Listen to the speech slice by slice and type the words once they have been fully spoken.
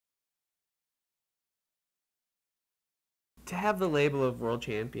To have the label of world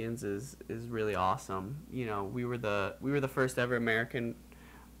champions is really awesome. You know, we were the first ever American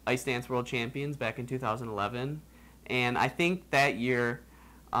ice dance world champions back in 2011, and I think that year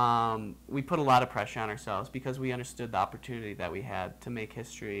we put a lot of pressure on ourselves because we understood the opportunity that we had to make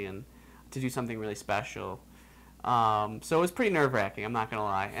history and to do something really special. So it was pretty nerve-wracking, I'm not gonna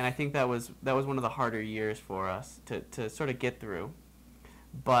lie, and I think that was one of the harder years for us to sort of get through.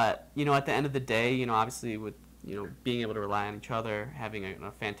 But you know, at the end of the day, you know, obviously with being able to rely on each other, having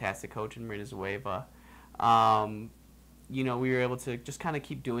a fantastic coach in Marina Zueva, we were able to just kind of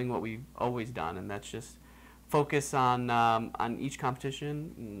keep doing what we've always done, and that's just focus on each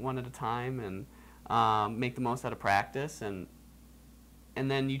competition one at a time and make the most out of practice, and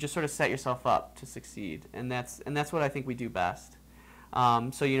then you just sort of set yourself up to succeed, and that's what I think we do best.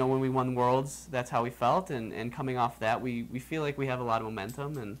 So when we won Worlds, that's how we felt, and coming off that, we feel like we have a lot of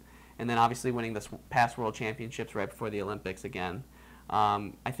momentum, and then obviously winning this past World Championships right before the Olympics again.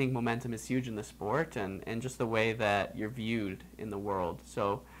 I think momentum is huge in the sport and just the way that you're viewed in the world.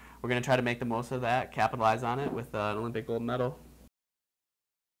 So we're going to try to make the most of that, capitalize on it with an Olympic gold medal.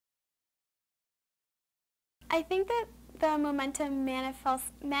 I think that the momentum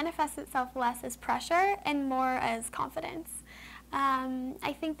manifests itself less as pressure and more as confidence.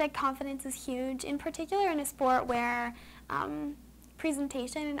 I think that confidence is huge, in particular in a sport where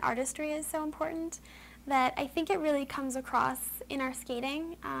presentation and artistry is so important, that I think it really comes across in our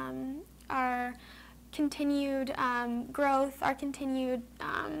skating, our continued growth,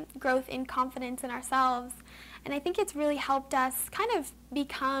 growth in confidence in ourselves, and I think it's really helped us kind of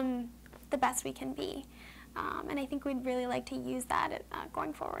become the best we can be, and I think we'd really like to use that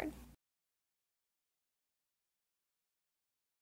going forward.